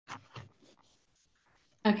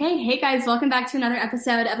Okay, hey guys, welcome back to another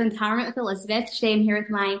episode of Empowerment with Elizabeth. Today I'm here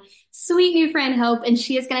with my sweet new friend Hope, and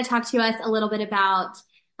she is going to talk to us a little bit about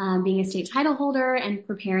being a state title holder and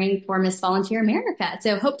preparing for Miss Volunteer America.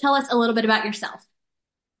 So, Hope, tell us a little bit about yourself.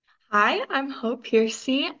 Hi, I'm Hope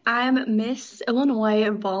Pearcy. I'm Miss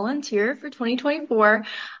Illinois Volunteer for 2024.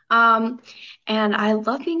 Um, and I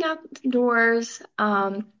love being outdoors.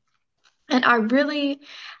 And I really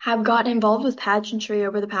have gotten involved with pageantry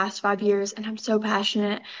over the past 5 years, and I'm so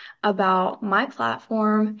passionate about my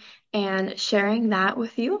platform and sharing that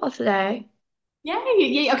with you all today. Yay,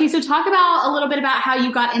 yay. Okay, so talk about a little bit about how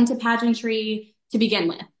you got into pageantry to begin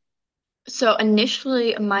with. So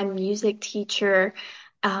initially, my music teacher,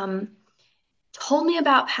 um, told me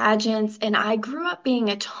about pageants, and I grew up being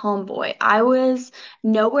a tomboy. I was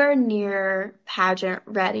nowhere near pageant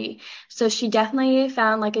ready. So she definitely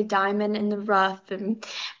found like a diamond in the rough and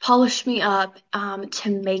polished me up to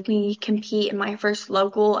make me compete in my first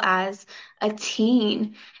local as a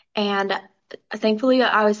teen. And thankfully,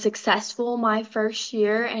 I was successful my first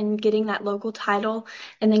year in getting that local title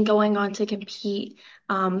and then going on to compete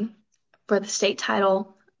for the state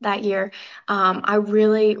title that year. I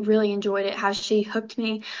really, really enjoyed it. How she hooked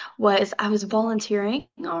me was I was volunteering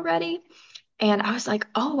already, and I was like,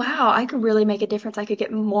 oh wow, I could really make a difference. I could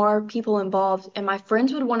get more people involved, and my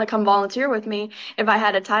friends would want to come volunteer with me if I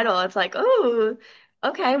had a title. It's like, oh,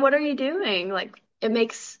 okay, what are you doing? Like it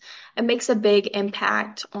makes a big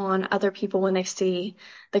impact on other people when they see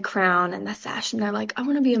the crown and the sash, and they're like, I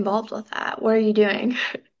want to be involved with that. What are you doing?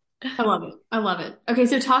 I love it. I love it. Okay,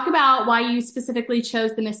 so talk about why you specifically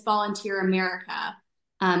chose the Miss Volunteer America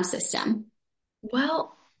system.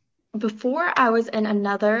 Well, before I was in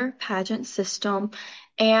another pageant system,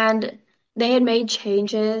 and they had made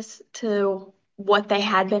changes to what they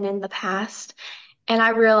had been in the past. And I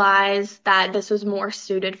realized that this was more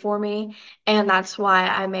suited for me, and that's why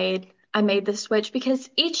I made the switch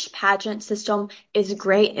because each pageant system is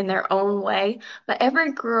great in their own way, but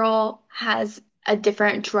every girl has a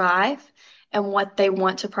different drive and what they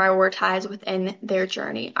want to prioritize within their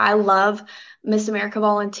journey. I love Miss America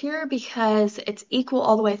Volunteer because it's equal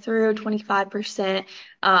all the way through, 25%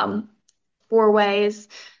 um, four ways.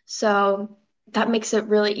 So that makes it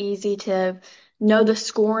really easy to know the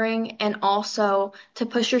scoring and also to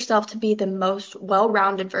push yourself to be the most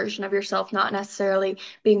well-rounded version of yourself, not necessarily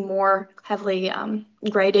being more heavily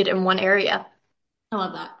graded in one area. I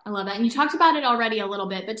love that. I love that. And you talked about it already a little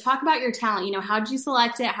bit, but talk about your talent. How did you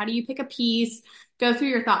select it? How do you pick a piece? Go through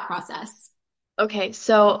your thought process. Okay,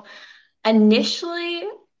 so initially,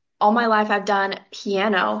 all my life I've done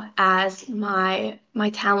piano as my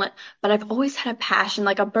talent, but I've always had a passion,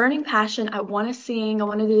 like a burning passion. I want to sing, I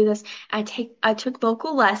want to do this. I took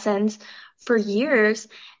vocal lessons for years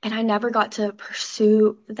and I never got to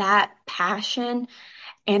pursue that passion.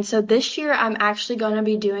 And so this year I'm actually going to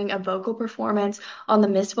be doing a vocal performance on the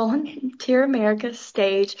Miss Volunteer America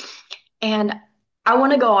stage. And I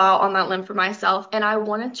want to go out on that limb for myself and I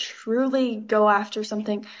want to truly go after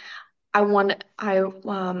something I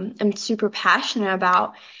am super passionate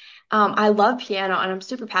about. I love piano and I'm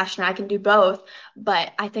super passionate. I can do both,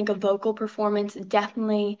 but I think a vocal performance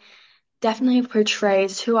definitely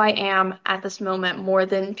portrays who I am at this moment more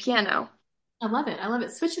than piano. I love it. I love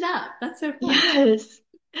it. Switch it up. That's so fun. Yes.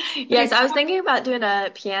 Okay, Yes, I was thinking about doing a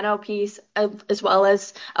piano piece as well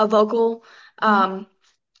as a vocal. mhm. Um,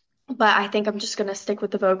 but I think I'm just gonna stick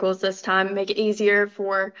with the vocals this time, make it easier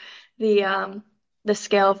for the um the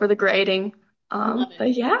scale for the grading. I love it.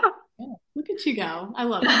 But yeah. Yeah. Look at you go. I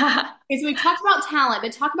love it. Okay, so we've talked about talent,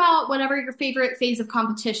 but talk about whatever your favorite phase of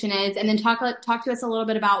competition is, and then talk to us a little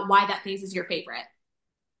bit about why that phase is your favorite.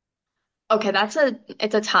 Okay,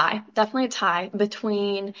 it's a tie. Definitely a tie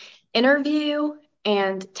between interview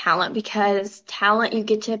and talent because talent you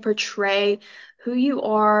get to portray who you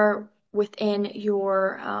are within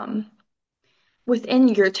your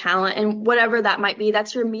talent and whatever that might be.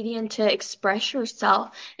 That's your medium to express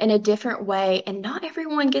yourself in a different way. And not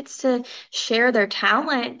everyone gets to share their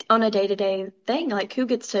talent on a day-to-day thing. Like who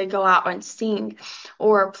gets to go out and sing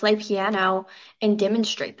or play piano and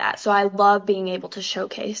demonstrate that. So I love being able to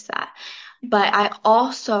showcase that. But I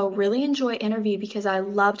also really enjoy interview because I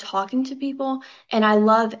love talking to people and I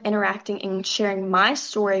love interacting and sharing my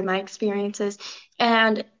story, my experiences,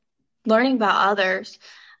 and learning about others.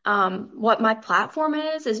 What my platform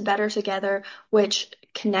is Better Together, which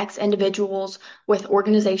connects individuals with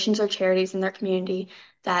organizations or charities in their community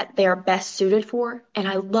that they are best suited for. And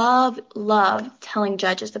I love telling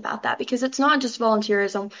judges about that because it's not just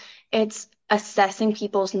volunteerism, it's assessing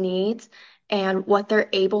people's needs and what they're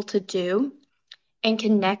able to do and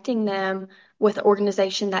connecting them with an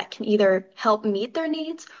organization that can either help meet their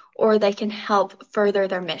needs or they can help further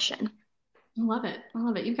their mission. I love it. I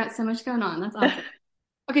love it. You've got so much going on. That's awesome.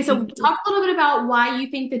 Okay, so Thank you. talk a little bit about why you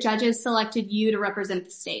think the judges selected you to represent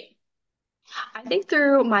the state. I think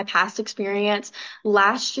through my past experience,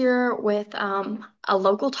 last year with a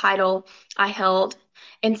local title I held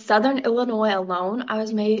in Southern Illinois alone, I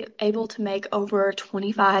was able to make over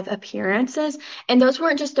 25 appearances. And those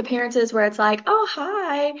weren't just appearances where it's like, oh,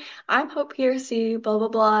 hi, I'm Hope Pearcy, blah, blah,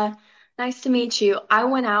 blah. Nice to meet you. I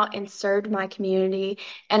went out and served my community,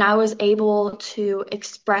 and I was able to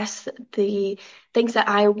express the things that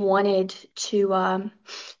I wanted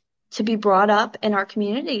to be brought up in our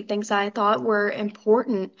community, things I thought were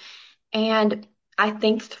important. And I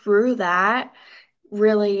think through that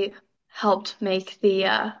really helped make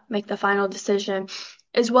the final decision,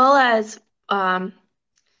 as well as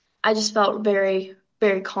I just felt very,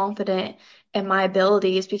 very confident in my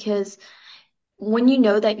abilities because when you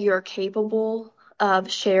know that you're capable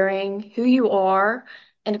of sharing who you are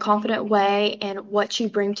in a confident way and what you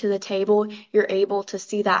bring to the table, you're able to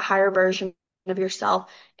see that higher version of yourself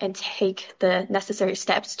and take the necessary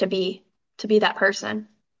steps to be that person.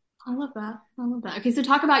 I love that. I love that. Okay, so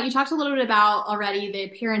talk about, you talked a little bit about already the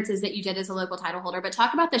appearances that you did as a local title holder, but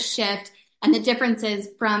talk about the shift and the differences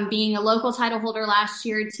from being a local title holder last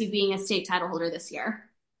year to being a state title holder this year.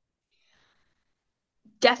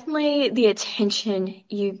 Definitely the attention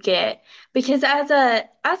you get because as a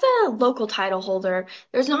local title holder,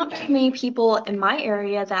 there's not too many people in my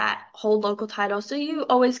area that hold local titles. So you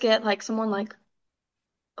always get like someone like,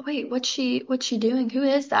 wait, what's she doing? Who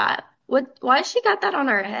is that? Why has she got that on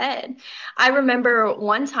her head? I remember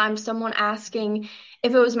one time someone asking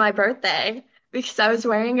if it was my birthday because I was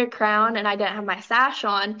wearing a crown and I didn't have my sash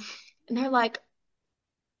on. And they're like,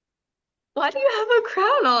 why do you have a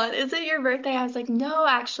crown on? Is it your birthday? I was like, no,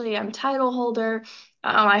 actually, I'm title holder.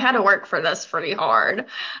 I had to work for this pretty hard.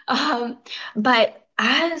 Um, but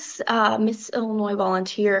as Miss Illinois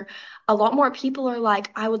volunteer, a lot more people are like,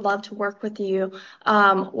 I would love to work with you.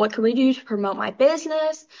 What can we do to promote my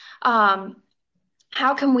business? Um,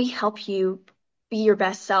 how can we help you be your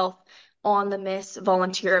best self on the Miss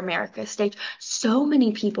Volunteer America stage? So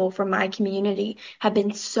many people from my community have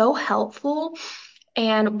been so helpful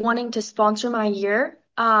and wanting to sponsor my year.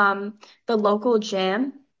 The local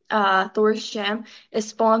gym, Thor's Gym,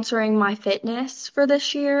 is sponsoring my fitness for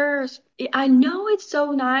this year. I know it's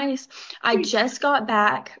so nice. I just got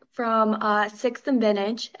back from Sixth and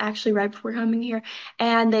Vintage, actually right before coming here,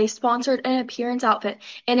 and they sponsored an appearance outfit,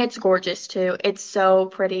 and it's gorgeous too. It's so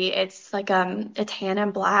pretty. It's like a tan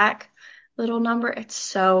and black little number. It's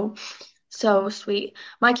so sweet.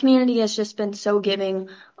 My community has just been so giving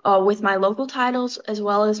with my local titles as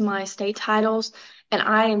well as my state titles. And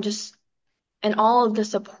I am just, and all of the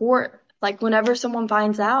support, like whenever someone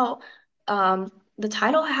finds out the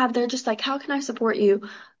title I have, they're just like, how can I support you?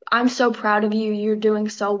 I'm so proud of you. You're doing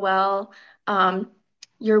so well. Um,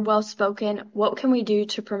 you're well spoken. What can we do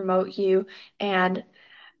to promote you and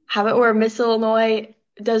have it where Miss Illinois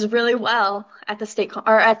does really well at the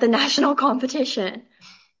or at the national competition?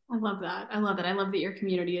 I love that. I love it. I love that your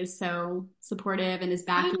community is so supportive and is I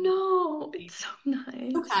backing. know, it's so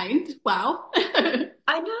So nice. kind. Wow.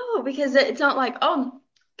 I know because it's not like, oh,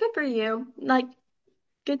 good for you. Like,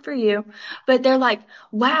 good for you. But they're like,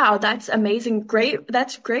 wow, that's amazing. Great.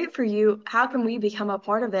 That's great for you. How can we become a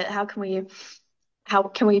part of it? How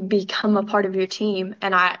can we become a part of your team?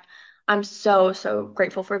 And I'm so, so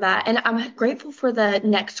grateful for that. And I'm grateful for the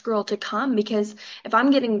next girl to come because if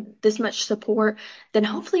I'm getting this much support, then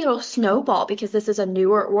hopefully it'll snowball because this is a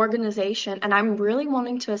newer organization. And I'm really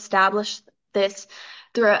wanting to establish this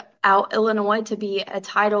throughout Illinois to be a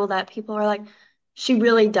title that people are like, she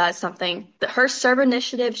really does something. Her serve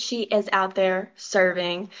initiative, she is out there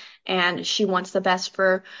serving and she wants the best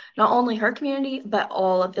for not only her community, but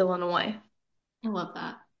all of Illinois. I love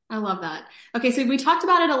that. I love that. Okay, so we talked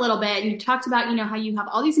about it a little bit. You talked about, how you have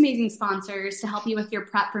all these amazing sponsors to help you with your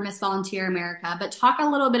prep for Miss Volunteer America, but talk a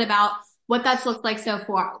little bit about what that's looked like so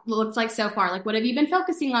far. Looks like so far. Like what have you been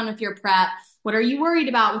focusing on with your prep? What are you worried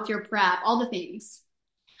about with your prep? All the things.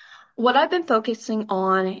 What I've been focusing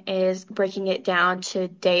on is breaking it down to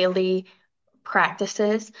daily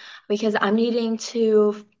practices because I'm needing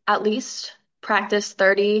to at least practice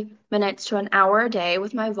 30 minutes to an hour a day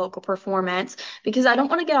with my vocal performance because I don't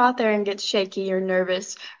want to get out there and get shaky or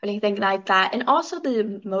nervous or anything like that. And also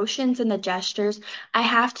the motions and the gestures, I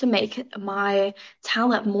have to make my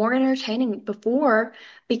talent more entertaining before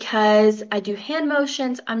because I do hand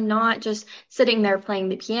motions. I'm not just sitting there playing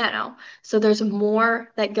the piano. So there's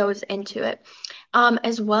more that goes into it.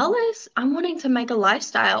 As well as I'm wanting to make a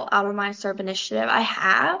lifestyle out of my serve initiative. I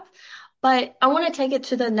have, but I want to take it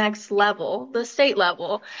to the next level, the state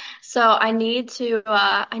level. So I need to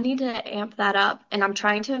amp that up, and I'm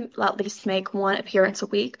trying to at least make one appearance a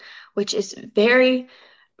week, which is very,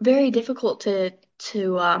 very difficult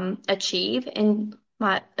to achieve in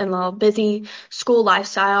a busy school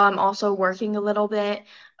lifestyle. I'm also working a little bit,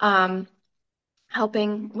 um,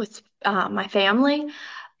 helping with my family,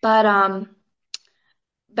 but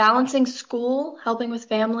balancing school, helping with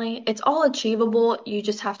family, it's all achievable. You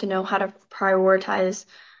just have to know how to prioritize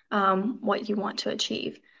what you want to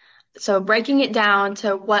achieve. So breaking it down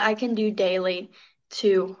to what I can do daily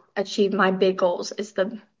to achieve my big goals is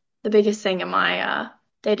the biggest thing in my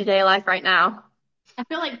day-to-day life right now. I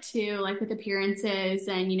feel like too, like with appearances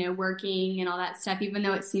and, working and all that stuff, even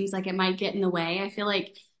though it seems like it might get in the way, I feel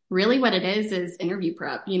like really what it is interview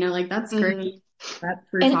prep, like that's great. Hmm. That's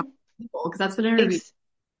for talking And to people because that's what interview. ex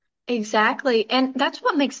Exactly. And that's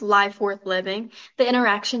what makes life worth living. The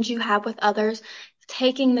interactions you have with others,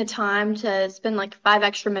 taking the time to spend like 5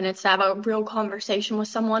 extra minutes to have a real conversation with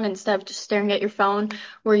someone instead of just staring at your phone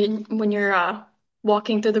when you're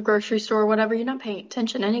walking through the grocery store or whatever, you're not paying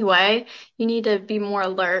attention anyway. You need to be more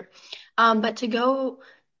alert. But to go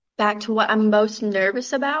back to what I'm most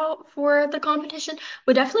nervous about for the competition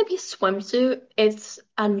would definitely be swimsuit. It's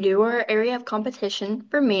a newer area of competition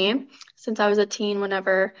for me since I was a teen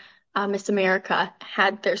whenever Miss America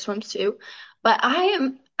had their swimsuit. But I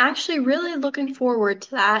am actually really looking forward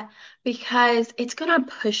to that because it's gonna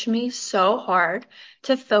push me so hard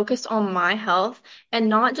to focus on my health and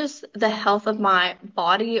not just the health of my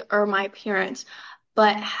body or my appearance,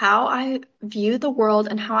 but how I view the world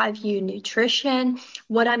and how I view nutrition,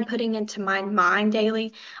 what I'm putting into my mind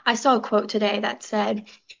daily. I saw a quote today that said,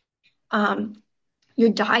 um, your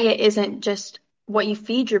diet isn't just what you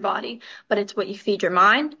feed your body, but it's what you feed your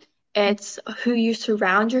mind. It's who you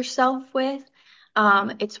surround yourself with.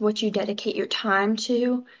 It's what you dedicate your time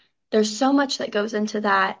to. There's so much that goes into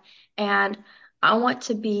that. And I want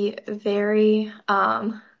to be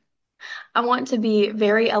I want to be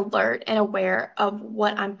very alert and aware of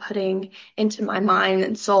what I'm putting into my mind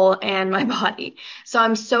and soul and my body. So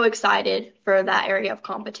I'm so excited for that area of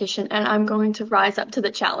competition, and I'm going to rise up to the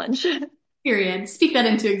challenge. Period. Speak that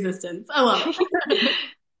into existence. I love it.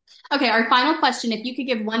 Okay, our final question. If you could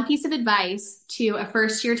give one piece of advice to a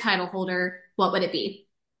first year title holder, what would it be?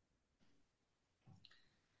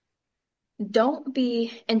 Don't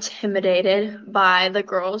be intimidated by the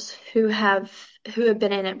girls who have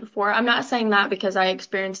been in it before. I'm not saying that because I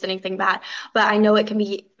experienced anything bad, but I know it can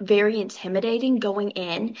be very intimidating going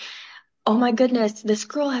in. Oh my goodness, this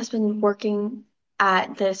girl has been working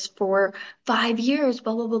at this for 5 years,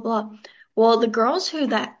 blah blah blah blah. Well, the girls who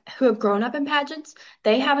have grown up in pageants,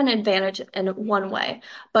 they have an advantage in one way,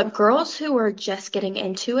 but girls who are just getting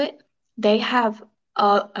into it, they have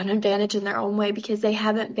an advantage in their own way because they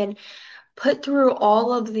haven't been put through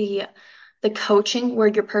all of the coaching where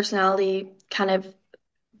your personality kind of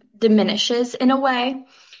diminishes in a way.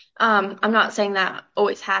 I'm not saying that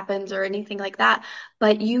always happens or anything like that,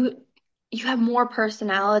 but you have more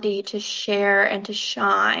personality to share and to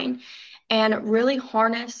shine and really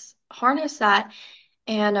harness that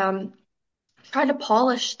and try to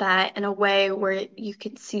polish that in a way where you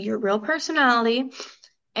can see your real personality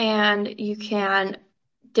and you can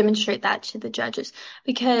demonstrate that to the judges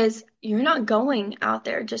because you're not going out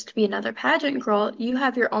there just to be another pageant girl. You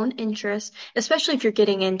have your own interests, especially if you're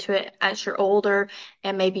getting into it as you're older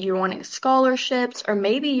and maybe you're wanting scholarships, or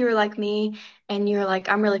maybe you're like me and you're like,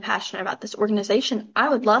 I'm really passionate about this organization. I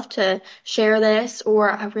would love to share this, or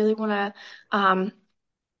I really want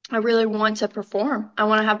to perform. I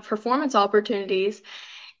want to have performance opportunities.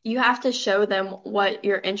 You have to show them what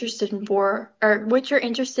you're interested in for, or what you're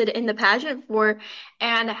interested in the pageant for,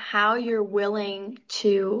 and how you're willing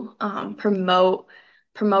to promote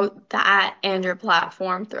that and your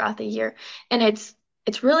platform throughout the year. And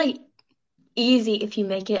it's really easy if you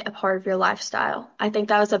make it a part of your lifestyle. I think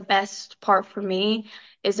that was the best part for me,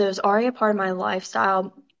 is it was already a part of my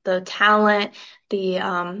lifestyle. The talent, the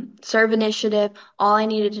serve initiative, all I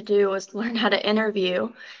needed to do was learn how to interview,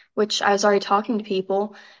 which I was already talking to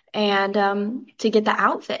people, and to get the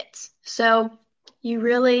outfits. So you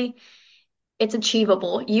really, It's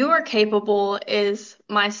achievable. You are capable is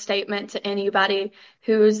my statement to anybody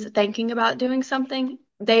who's thinking about doing something.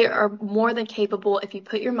 They are more than capable if you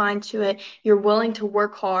put your mind to it. You're willing to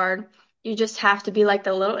work hard. You just have to be like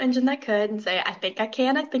the little engine that could and say, I think I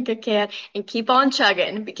can, and keep on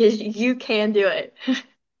chugging because you can do it.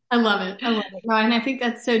 I love it. I love it. No, and I think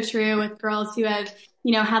that's so true with girls who have,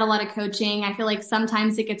 had a lot of coaching. I feel like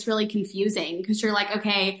sometimes it gets really confusing because you're like,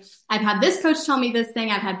 okay, I've had this coach tell me this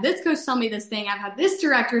thing. I've had this coach tell me this thing. I've had this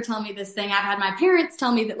director tell me this thing. I've had my parents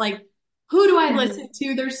tell me that, like, who do I listen Mhm.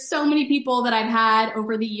 to? There's so many people that I've had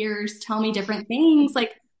over the years tell me different things.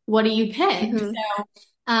 Like, what do you pick? Mhm.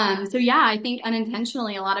 So yeah, I think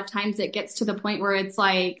unintentionally, a lot of times it gets to the point where it's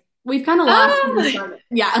like we've kind of lost where we Ah, started.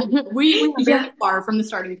 Yeah, we are very yeah, far from the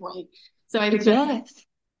starting point. So I think that's yes.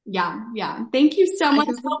 yeah, yeah. Thank you so much,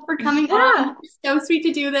 Hope, for coming on. Yeah. It's so sweet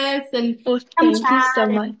to do this and Well, come thank you so chat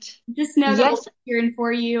and much. just know that we'll Yes. be cheering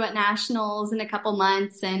for you at nationals in a couple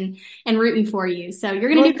months and rooting for you. So you're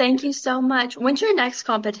gonna Well, do thank you so much. When's your next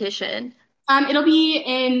competition? it'll be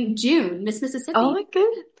in June, Miss Oh Mississippi. my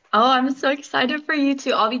goodness. Oh, I'm so excited for you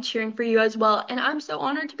too. I'll be cheering for you as well. And I'm so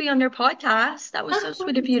honored to be on your podcast. That was Of so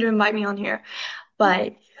sweet of course. you to invite me on here.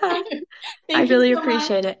 But yeah, I Thank you really so much.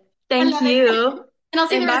 appreciate it. I Thank love it. you. And I'll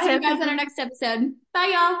see the And rest bye, of you guys on our everyone. next episode.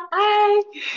 Bye, y'all. Bye.